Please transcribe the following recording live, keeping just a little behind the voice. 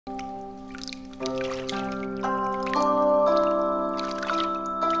少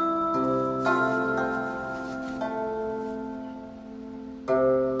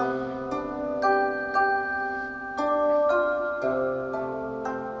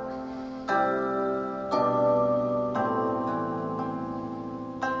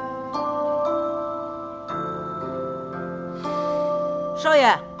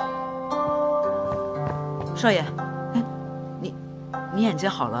爷，少爷，哎，你眼睛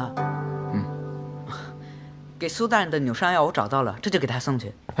好了？嗯。给苏大人的扭伤药我找到了，这就给他送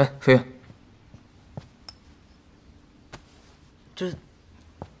去。哎，飞跃，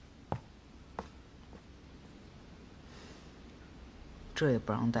这也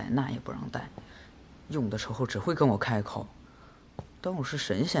不让带，那也不让带，用的时候只会跟我开口，当我是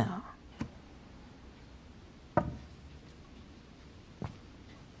神仙啊！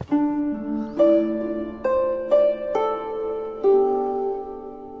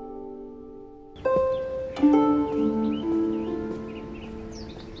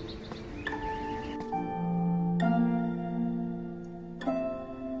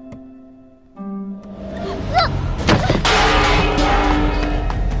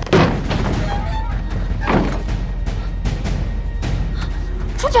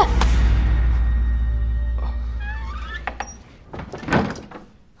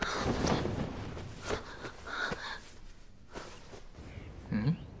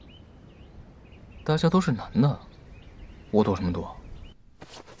大家都是男的，我躲什么躲？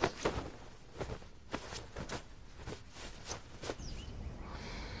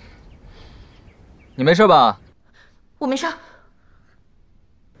你没事吧？我没事。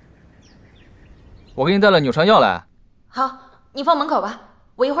我给你带了扭伤药来。好，你放门口吧，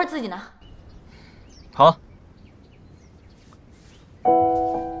我一会儿自己拿。好。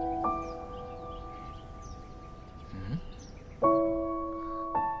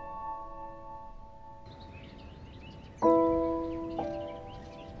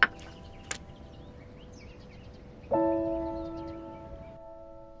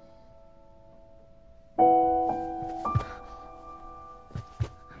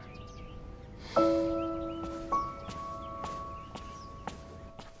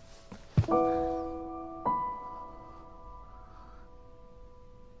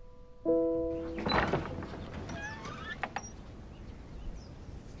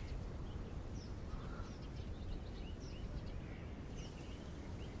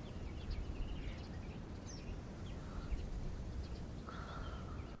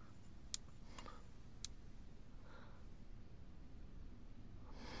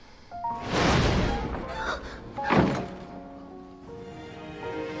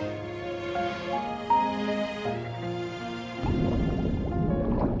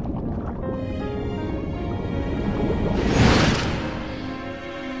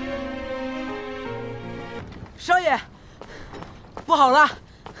少爷，不好了，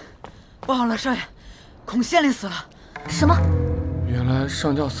不好了，少爷，孔县令死了。什么？原来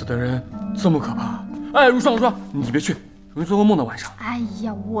上吊死的人这么可怕！哎，如霜，你别去，容易做噩梦的晚上。哎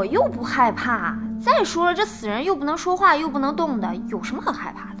呀，我又不害怕。再说了，这死人又不能说话，又不能动的，有什么可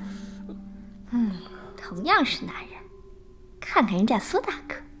害怕的？同样是男人，看看人家苏大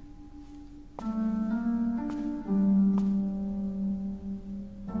哥。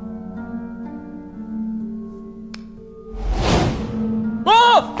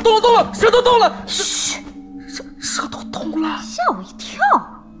啊！动了！舌头动了！嘘，舌头动了，吓我一跳。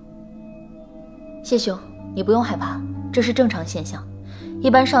谢兄，你不用害怕，这是正常现象。一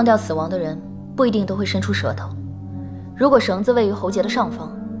般上吊死亡的人不一定都会伸出舌头。如果绳子位于喉结的上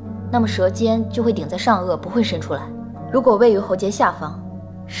方，那么舌尖就会顶在上颚，不会伸出来；如果位于喉结下方，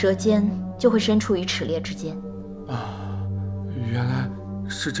舌尖就会伸出于齿列之间。啊，原来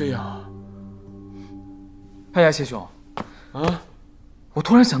是这样啊！哎呀，谢兄，啊！我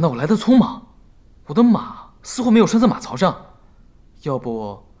突然想到，我来的匆忙，我的马似乎没有拴在马槽上，要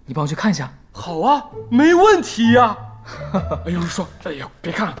不你帮我去看一下？好啊，没问题呀！哎呦，霜，哎呀，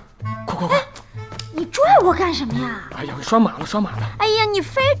别看了，快！你拽我干什么呀？哎呀，拴马了。哎呀，你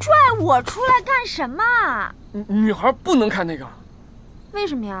非拽我出来干什么？女孩不能看那个。为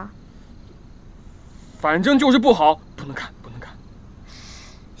什么呀？反正就是不好，不能看。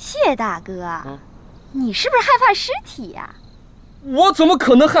谢大哥，你是不是害怕尸体呀？我怎么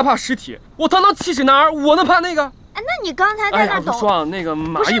可能害怕尸体？我堂堂七尺男儿，我能怕那个？哎，那你刚才在那抖，霜，那个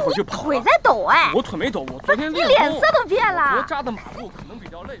马一会儿就跑了。腿在抖哎！我腿没抖，我昨天练。你脸色都变了。昨扎的马步可能比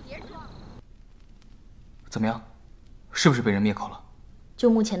较累。怎么样，是不是被人灭口了？就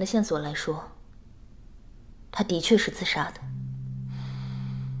目前的线索来说，他的确是自杀的。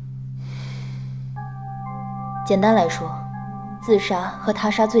简单来说，自杀和他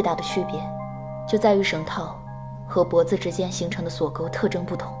杀最大的区别，就在于绳套和脖子之间形成的锁钩特征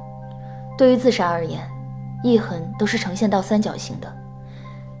不同。对于自杀而言，翳痕都是呈现倒三角形的，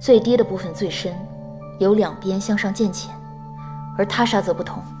最低的部分最深，由两边向上渐浅；而他杀则不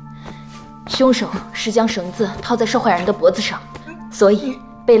同，凶手是将绳子套在受害人的脖子上，所以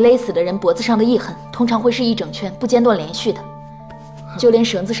被勒死的人脖子上的翳痕通常会是一整圈不间断连续的，就连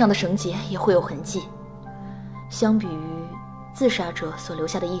绳子上的绳结也会有痕迹。相比于自杀者所留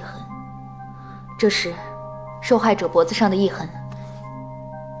下的翳痕，这时受害者脖子上的翳痕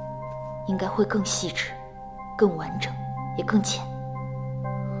应该会更细致、更完整，也更浅。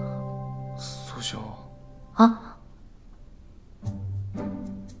苏兄啊？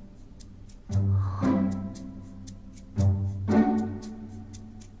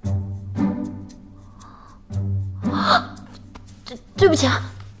对不起啊，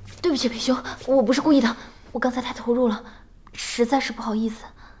对不起裴兄，我不是故意的，我刚才太投入了，实在是不好意思。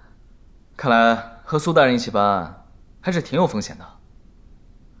看来和苏大人一起办案还是挺有风险的。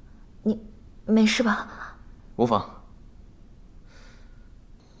你没事吧？无妨。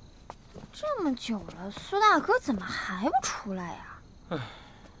这么久了，苏大哥怎么还不出来呀？哇，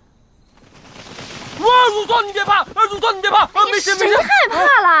如霜你别怕，如霜你别怕，没事没事。谁害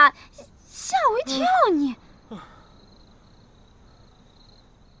怕了？吓我一跳你！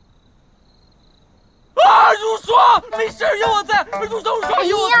啊，如霜，没事，有我在，如霜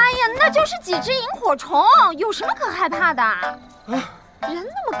有我在。哎呀，那就是几只萤火虫，有什么可害怕的？人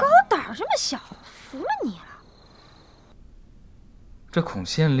那么高，胆儿这么小，服了你了。这孔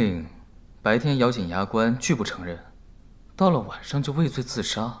县令白天咬紧牙关拒不承认，到了晚上就畏罪自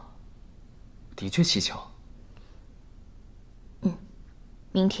杀，的确蹊跷。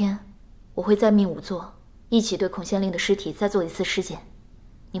明天我会再命仵作一起对孔县令的尸体再做一次尸检，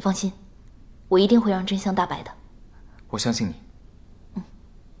你放心，我一定会让真相大白的。我相信你。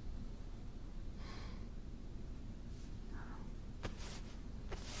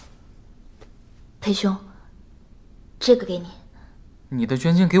裴兄，这个给你。你的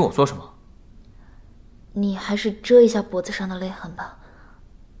捐精给我做什么？你还是遮一下脖子上的勒痕吧。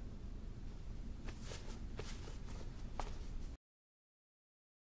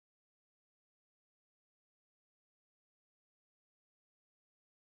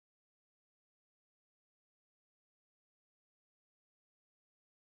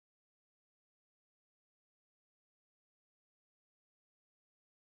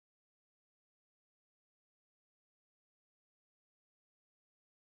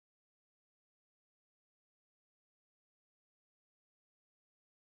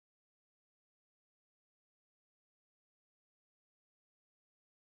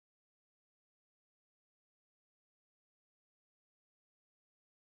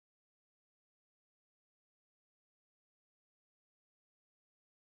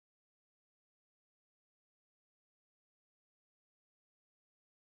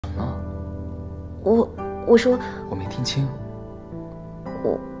我说，我没听清。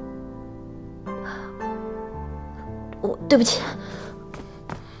我对不起。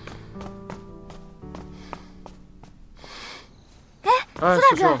哎，苏大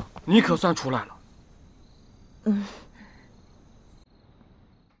哥，苏兄，你可算出来了。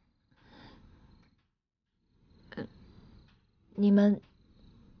你们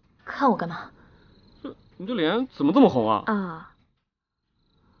看我干嘛？你这脸怎么这么红啊？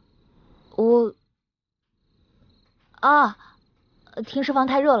啊，停尸房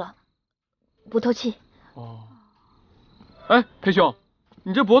太热了，不透气。哦。哎，裴兄，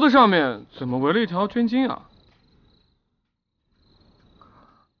你这脖子上面怎么围了一条捐精啊？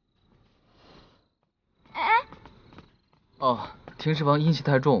哦，停尸房阴气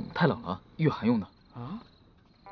太重，太冷了，御寒用的。啊？